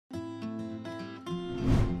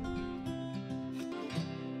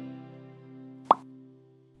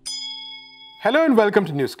Hello and welcome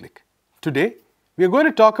to NewsClick. Today, we are going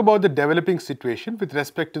to talk about the developing situation with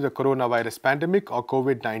respect to the coronavirus pandemic or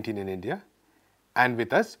COVID-19 in India. And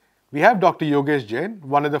with us, we have Dr. Yogesh Jain,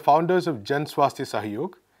 one of the founders of Jan Swasthya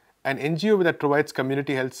Sahyog, an NGO that provides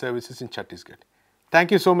community health services in Chhattisgarh.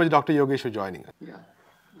 Thank you so much, Dr. Yogesh, for joining us. Yeah,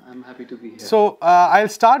 I'm happy to be here. So, I'll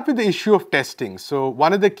start with the issue of testing. So,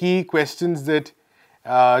 one of the key questions that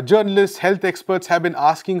journalists, health experts have been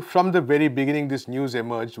asking from the very beginning this news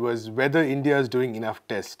emerged was whether India is doing enough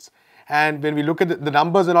tests. And when we look at the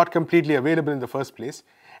numbers are not completely available in the first place.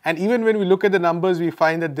 And even when we look at the numbers, we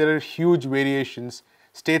find that there are huge variations.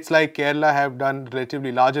 States like Kerala have done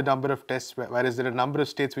relatively larger number of tests, whereas there are a number of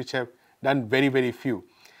states which have done very, very few.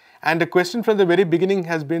 And the question from the very beginning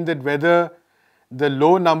has been that whether the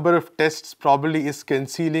low number of tests probably is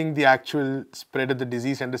concealing the actual spread of the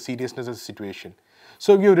disease and the seriousness of the situation.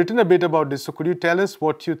 So you've written a bit about this. So could you tell us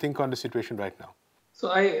what you think on the situation right now?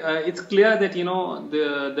 So it's clear that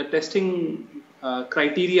the testing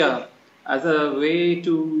criteria as a way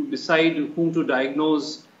to decide whom to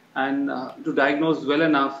diagnose and to diagnose well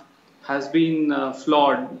enough has been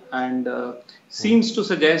flawed and seems to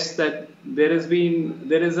suggest that there is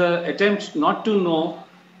an attempt not to know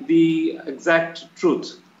the exact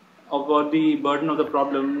truth about the burden of the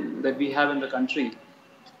problem that we have in the country.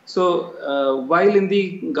 So while in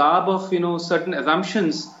the garb of certain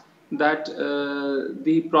assumptions that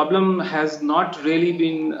the problem has not really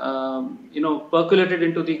been percolated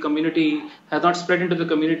into the community, has not spread into the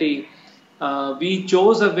community, we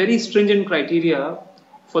chose a very stringent criteria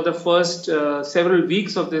for the first several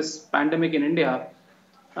weeks of this pandemic in India.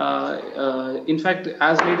 In fact,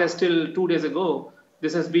 as late as till 2 days ago,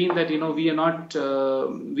 this has been that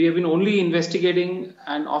we have been only investigating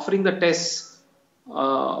and offering the tests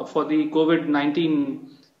for the COVID-19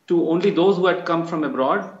 to only those who had come from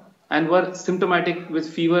abroad and were symptomatic with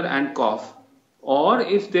fever and cough, or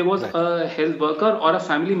if there was a health worker or a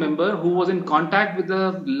family member who was in contact with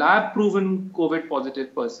a lab-proven COVID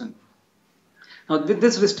positive person. Now, with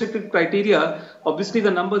this restricted criteria, obviously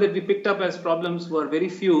the number that we picked up as problems were very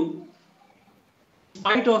few, in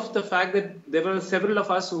spite of the fact that there were several of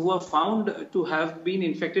us who were found to have been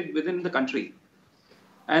infected within the country.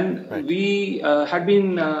 And we had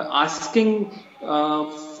been asking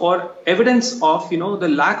for evidence of, the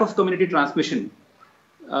lack of community transmission,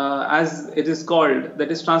 as it is called, that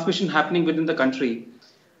is transmission happening within the country,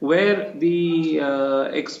 where the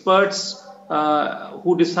experts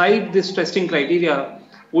who decide this testing criteria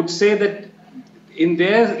would say that in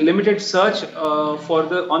their limited search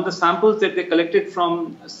on the samples that they collected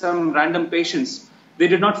from some random patients, they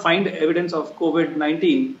did not find evidence of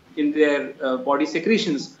COVID-19 in their body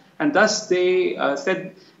secretions, and thus they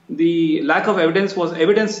said the lack of evidence was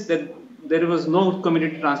evidence that there was no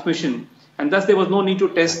community transmission, and thus there was no need to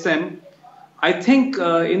test them. I think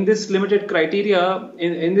in this limited criteria,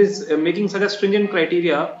 in this making such a stringent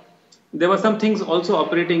criteria, there were some things also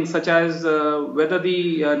operating, such as whether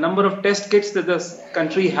the number of test kits that the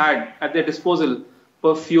country had at their disposal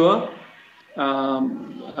were fewer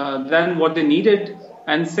than what they needed.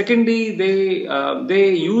 And secondly, they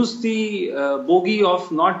used the bogey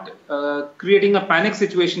of not creating a panic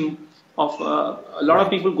situation of a lot of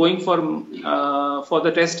people going for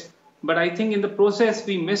the test. But I think in the process,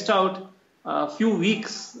 we missed out a few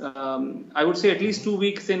weeks, I would say at least 2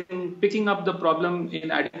 weeks, in picking up the problem in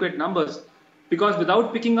adequate numbers. Because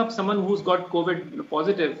without picking up someone who's got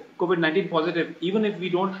COVID-19 positive, even if we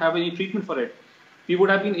don't have any treatment for it, we would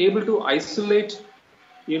have been able to isolate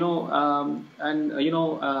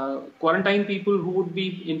quarantine people who would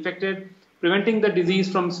be infected, preventing the disease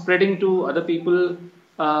from spreading to other people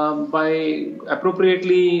by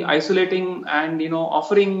appropriately isolating and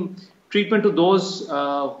offering treatment to those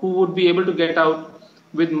who would be able to get out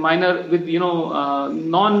with non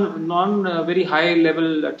very high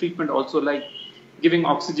level treatment also, like giving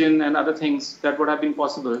oxygen and other things that would have been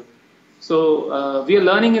possible. So we are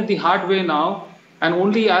learning it the hard way now. And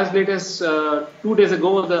only as late as 2 days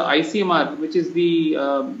ago, the ICMR, which is the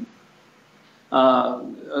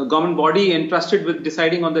government body entrusted with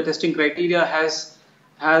deciding on the testing criteria, has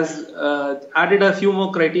added a few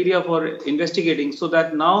more criteria for investigating, so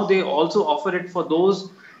that now they also offer it for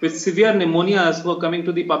those with severe pneumonias who are coming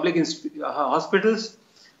to the public hospitals.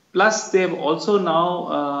 Plus, they've also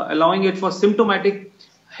now allowing it for symptomatic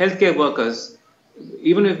healthcare workers.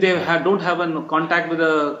 Even if they don't have a contact with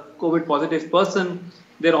a COVID positive person,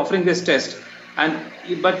 they're offering this test.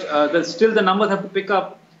 But still the numbers have to pick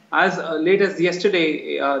up. As late as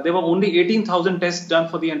yesterday, there were only 18,000 tests done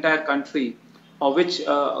for the entire country, of which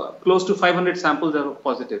close to 500 samples are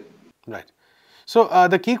positive. Right. So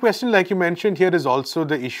the key question, like you mentioned here, is also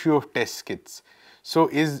the issue of test kits. So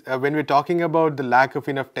when we're talking about the lack of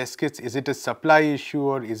enough test kits, is it a supply issue,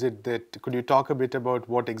 or is it that, could you talk a bit about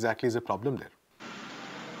what exactly is the problem there?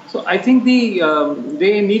 So I think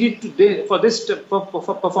they needed to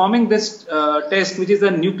for performing this test, which is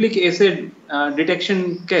a nucleic acid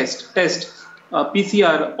detection test,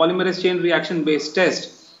 PCR, polymerase chain reaction based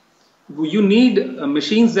test. You need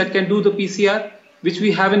machines that can do the PCR, which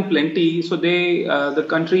we have in plenty. So the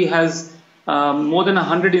country has more than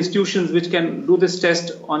 100 institutions which can do this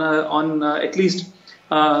test on at least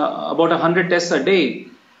about 100 tests a day,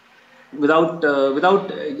 without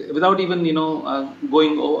even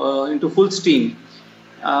going into full steam.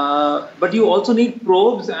 But you also need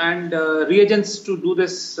probes and reagents to do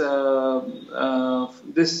this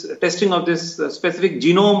this testing of this specific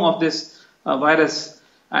genome of this virus,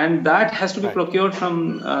 and that has to be procured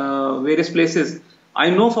from various places. I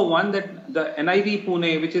know for one that the NIV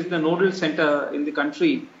Pune, which is the nodal center in the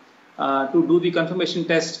country to do the confirmation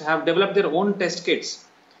test, have developed their own test kits.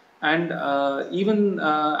 And even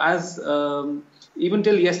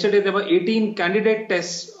till yesterday, there were 18 candidate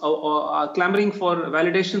tests clamoring for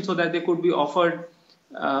validation so that they could be offered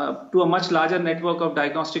to a much larger network of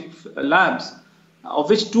diagnostic labs, of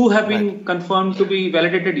which 2 have been confirmed to be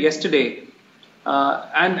validated yesterday.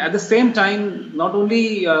 And at the same time, not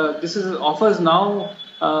only this offers now,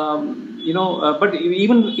 but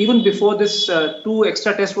even before this 2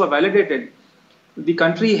 extra tests were validated, the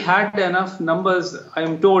country had enough numbers. I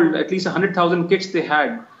am told at least 100,000 kits they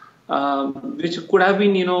had, which could have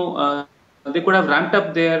been, they could have ramped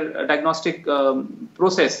up their diagnostic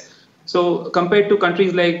process. So compared to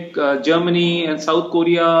countries like Germany and South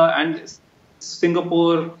Korea and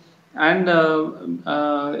Singapore, and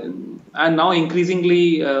now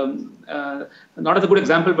increasingly, not as a good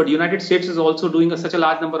example, but United States is also doing such a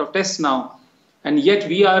large number of tests now, and yet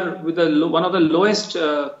we are with one of the lowest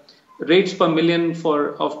rates per million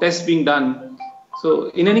of tests being done. So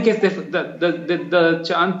in any case,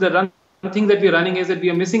 the run thing that we're running is that we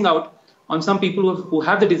are missing out on some people who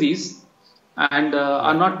have the disease and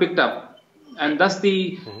are not picked up, and thus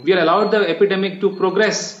we are allowed the epidemic to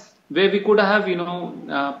progress where we could have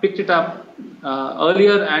picked it up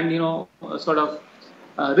earlier and sort of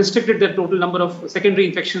restricted the total number of secondary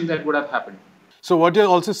infections that would have happened. So what you're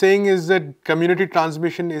also saying is that community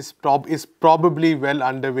transmission is probably well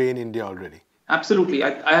underway in India already. Absolutely.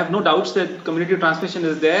 I have no doubts that community transmission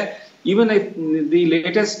is there. Even if the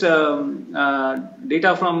latest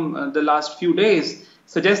data from the last few days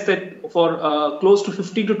suggests that for close to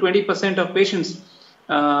 15 to 20% of patients,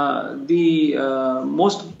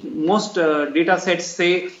 most data sets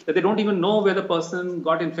say that they don't even know where the person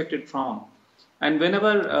got infected from. And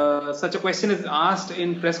whenever such a question is asked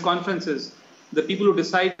in press conferences, the people who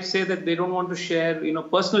decide say that they don't want to share,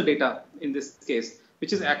 personal data in this case,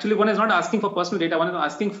 which is actually, one is not asking for personal data, one is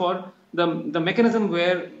asking for the mechanism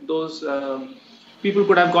where those people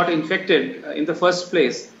could have got infected in the first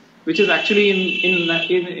place, which is actually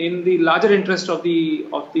in the larger interest of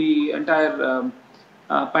the entire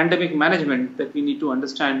pandemic management that we need to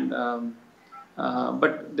understand.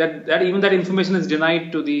 But that even that information is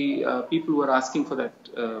denied to the people who are asking for that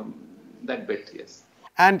bit. Yes.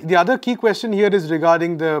 And the other key question here is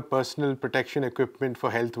regarding the personal protection equipment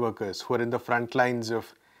for health workers who are in the front lines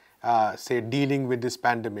of, say, dealing with this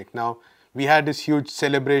pandemic. Now, we had this huge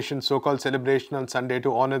celebration, so-called celebration on Sunday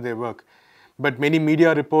to honor their work. But many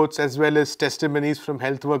media reports as well as testimonies from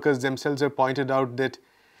health workers themselves have pointed out that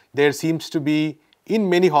there seems to be, in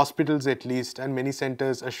many hospitals at least, and many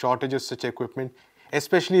centers, a shortage of such equipment,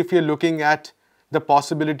 especially if you're looking at the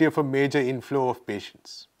possibility of a major inflow of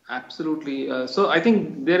patients. Absolutely. So I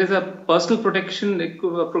think there is a personal protection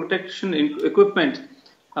equipment,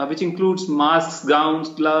 which includes masks, gowns,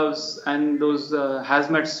 gloves, and those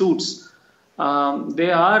hazmat suits.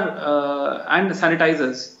 They are and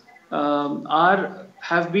sanitizers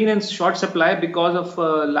have been in short supply because of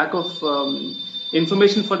lack of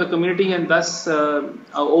information for the community, and thus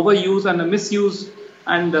overuse and misuse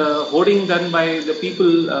and hoarding done by the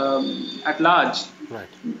people at large. Right.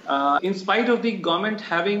 In spite of the government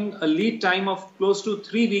having a lead time of close to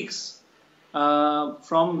 3 weeks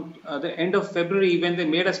from the end of February, when they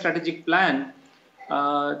made a strategic plan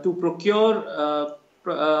to procure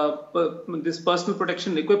this personal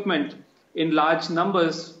protection equipment in large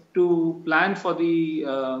numbers to plan for the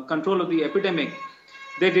control of the epidemic,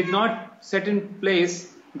 they did not set in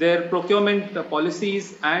place their procurement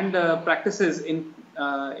policies and practices in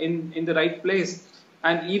the right place.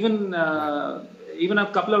 And even a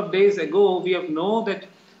couple of days ago, we have known that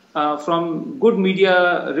from good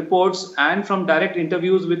media reports and from direct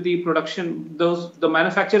interviews with the the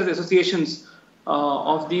manufacturers associations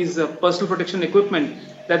of these personal protection equipment,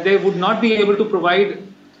 that they would not be able to provide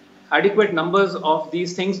adequate numbers of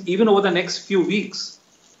these things even over the next few weeks.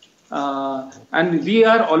 And we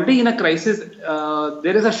are already in a crisis.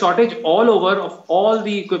 There is a shortage all over of all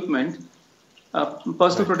the equipment,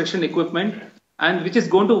 personal protection equipment, and which is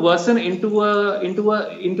going to worsen into a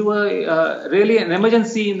really an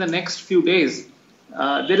emergency in the next few days.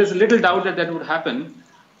 There is little doubt that that would happen.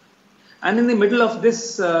 And in the middle of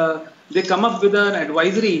this, they come up with an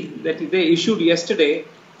advisory that they issued yesterday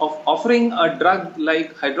of offering a drug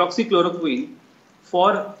like hydroxychloroquine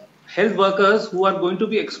for health workers who are going to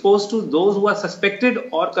be exposed to those who are suspected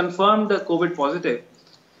or confirmed COVID positive.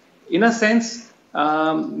 In a sense,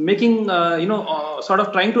 making, sort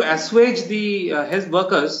of trying to assuage the health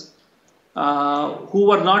workers who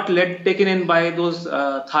were not taken in by those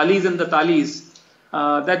thalis and the talis,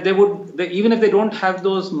 that even if they don't have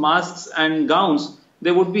those masks and gowns,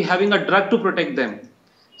 they would be having a drug to protect them.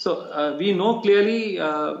 So we know clearly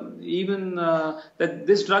that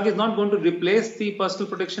this drug is not going to replace the personal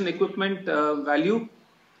protection equipment value.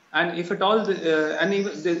 And if at all,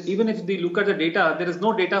 even if they look at the data, there is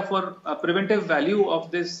no data for preventive value of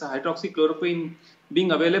this hydroxychloroquine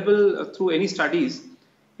being available through any studies.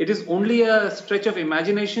 It is only a stretch of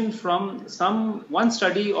imagination from one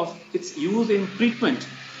study of its use in treatment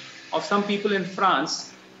of some people in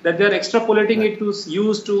France, that they are extrapolating it to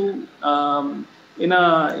use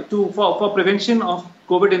for prevention of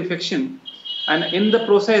COVID infection, and in the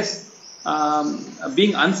process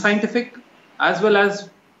being unscientific as well as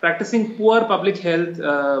practicing poor public health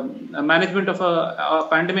management of a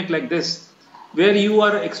pandemic like this, where you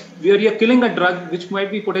are killing a drug which might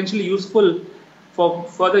be potentially useful for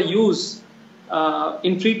further use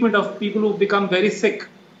in treatment of people who become very sick,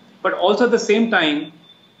 but also at the same time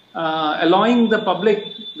allowing the public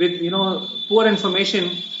with poor information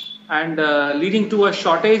and leading to a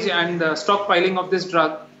shortage and stockpiling of this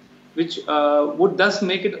drug, which would thus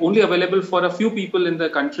make it only available for a few people in the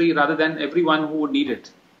country rather than everyone who would need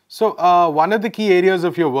it. So one of the key areas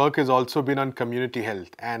of your work has also been on community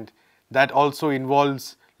health, and that also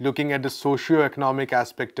involves looking at the socio-economic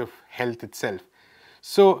aspect of health itself.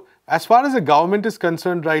 So as far as the government is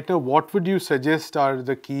concerned right now, what would you suggest are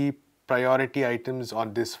the key priority items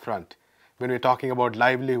on this front? When we're talking about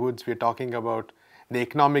livelihoods, we're talking about the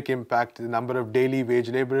economic impact, the number of daily wage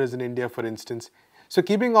laborers in India, for instance. So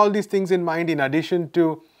keeping all these things in mind, in addition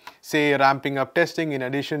to, say, ramping up testing, in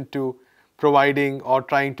addition to providing or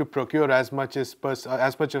trying to procure as much as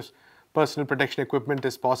personal protection equipment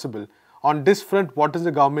as possible, on this front, what does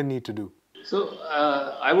the government need to do? So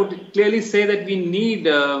I would clearly say that we need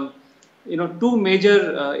two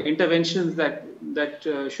major interventions that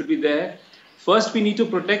should be there. First, we need to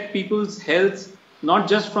protect people's health, not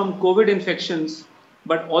just from COVID infections,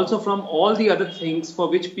 but also from all the other things for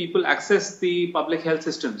which people access the public health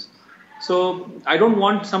systems. So I don't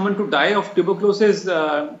want someone to die of tuberculosis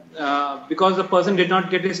because the person did not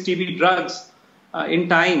get his TB drugs in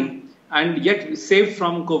time and yet saved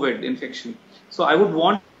from COVID infection. So I would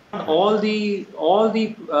want all the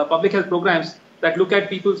public health programs that look at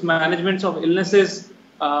people's management of illnesses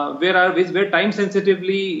where time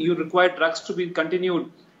sensitively you require drugs to be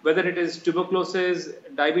continued, whether it is tuberculosis,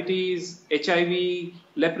 diabetes, HIV,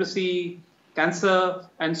 leprosy, cancer,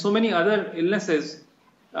 and so many other illnesses.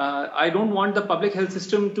 I don't want the public health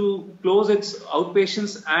system to close its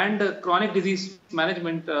outpatients and chronic disease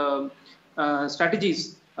management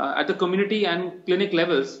strategies at the community and clinic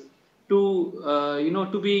levels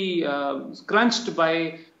to be crunched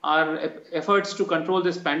by our efforts to control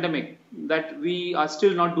this pandemic that we are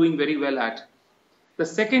still not doing very well at. The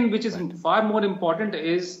second, which is far more important,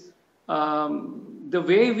 is the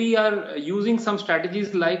way we are using some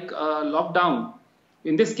strategies like lockdown.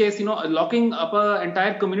 In this case, locking up an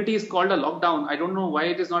entire community is called a lockdown. I don't know why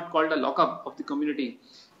it is not called a lockup of the community.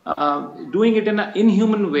 Doing it in an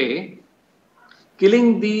inhuman way,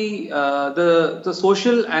 killing the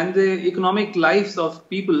social and the economic lives of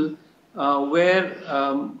people, where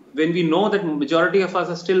when we know that majority of us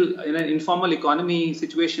are still in an informal economy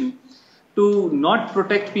situation, to not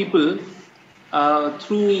protect people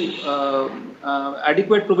through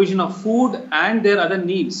adequate provision of food and their other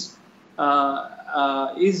needs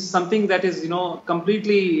is something that is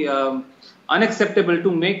completely unacceptable,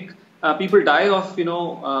 to make people die of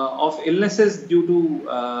of illnesses due to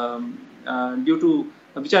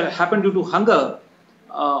which happen due to hunger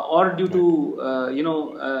or due to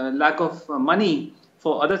lack of money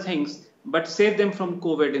for other things. but save them from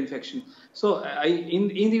COVID infection. So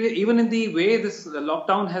even in the way this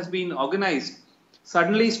lockdown has been organized,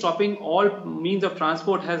 suddenly stopping all means of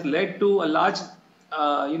transport has led to a large,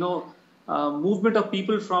 movement of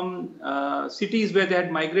people from cities where they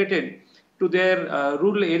had migrated to their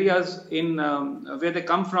rural areas in where they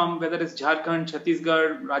come from, whether it's Jharkhand,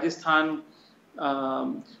 Chhattisgarh, Rajasthan,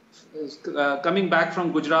 um, coming back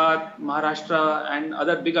from Gujarat, Maharashtra, and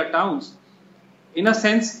other bigger towns. In a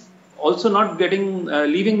sense, also not getting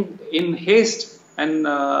leaving in haste, and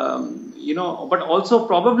but also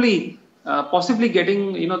probably possibly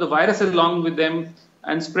getting the virus along with them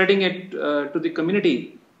and spreading it to the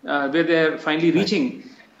community where they're finally reaching,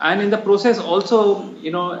 and in the process also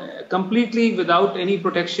completely without any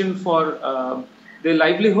protection for their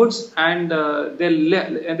livelihoods and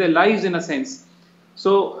their lives in a sense.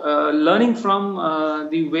 So learning from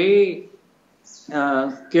the way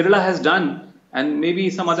Kerala has done, and maybe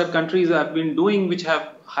some other countries have been doing, which have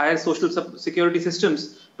higher social security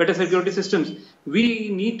systems, better security systems. We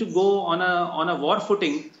need to go on a war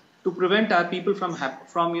footing to prevent our people from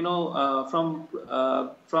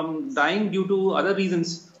dying due to other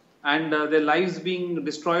reasons, and their lives being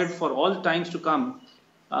destroyed for all times to come.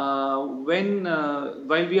 While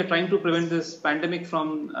we are trying to prevent this pandemic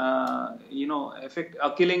from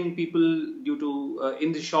killing people due to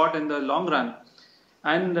in the short and the long run.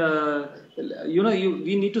 And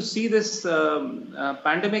we need to see this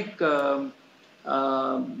pandemic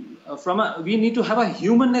we need to have a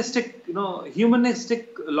humanistic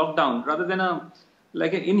lockdown rather than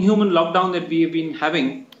like an inhuman lockdown that we have been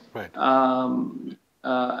having. Right.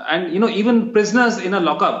 And even prisoners in a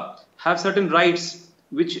lockup have certain rights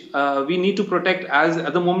which we need to protect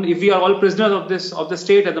at the moment. If we are all prisoners of the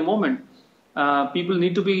state at the moment, people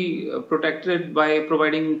need to be protected by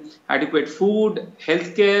providing adequate food,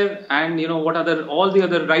 healthcare, and all the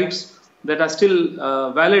other rights that are still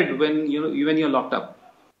valid when you're locked up.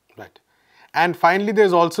 Right. And finally,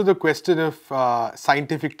 there's also the question of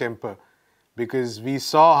scientific temper, because we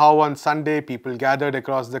saw how on Sunday people gathered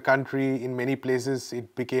across the country. In many places, it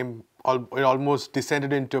almost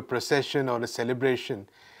descended into a procession or a celebration.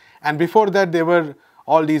 And before that, there were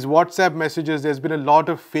all these WhatsApp messages. There's been a lot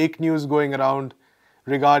of fake news going around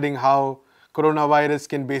regarding how coronavirus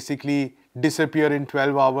can basically disappear in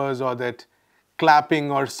 12 hours, or that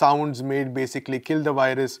clapping or sounds made basically kill the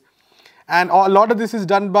virus. And a lot of this is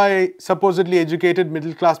done by supposedly educated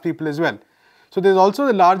middle class people as well. So there's also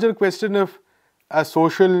the larger question of a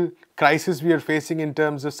social crisis we are facing in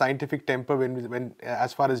terms of scientific temper when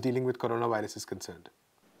as far as dealing with coronavirus is concerned.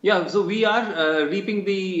 Yeah, so we are reaping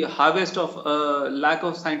the harvest of lack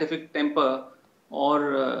of scientific temper,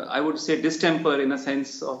 or I would say distemper in a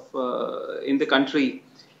sense of in the country.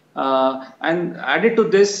 And added to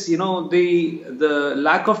this, the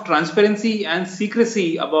lack of transparency and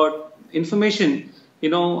secrecy about information,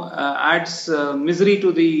 adds misery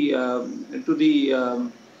to the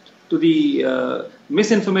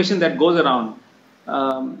misinformation that goes around.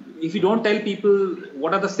 If you don't tell people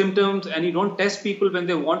what are the symptoms, and you don't test people when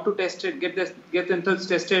they want to test it, get themselves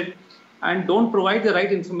tested, and don't provide the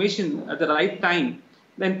right information at the right time,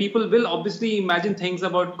 then people will obviously imagine things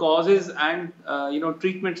about causes and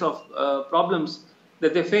treatments of problems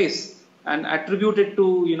that they face, and attribute it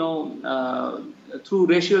to through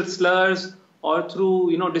racial slurs, or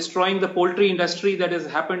through destroying the poultry industry that has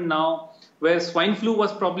happened now, where swine flu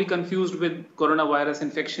was probably confused with coronavirus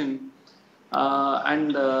infection.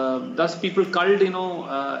 And thus people culled,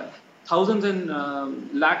 thousands and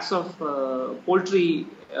lakhs of poultry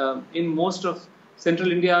in most of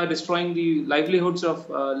central India, destroying the livelihoods of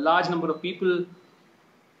a large number of people,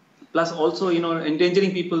 plus also,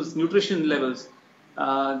 endangering people's nutrition levels.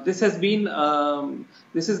 This has been,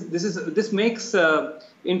 this makes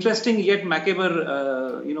interesting yet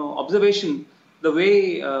macabre, observation, the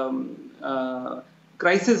way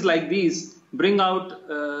crises like these bring out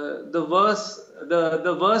the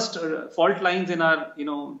worst fault lines in our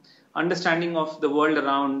understanding of the world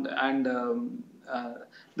around, and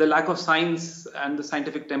the lack of science and the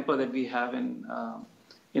scientific temper that we have in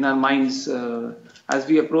our minds as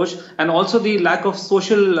we approach, and also the lack of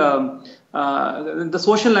social the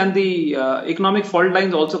social and the economic fault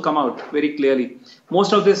lines also come out very clearly.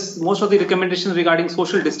 Most of the recommendations regarding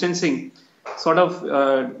social distancing sort of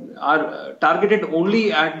are targeted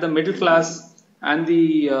only at the middle class and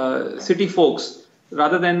the city folks,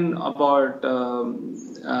 rather than about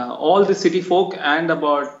all the city folk and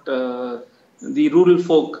about the rural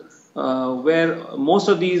folk, where most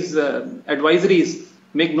of these advisories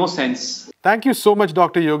make no sense. Thank you so much,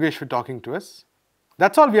 Dr. Yogesh, for talking to us.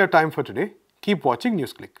 That's all we have time for today. Keep watching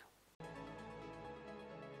NewsClick.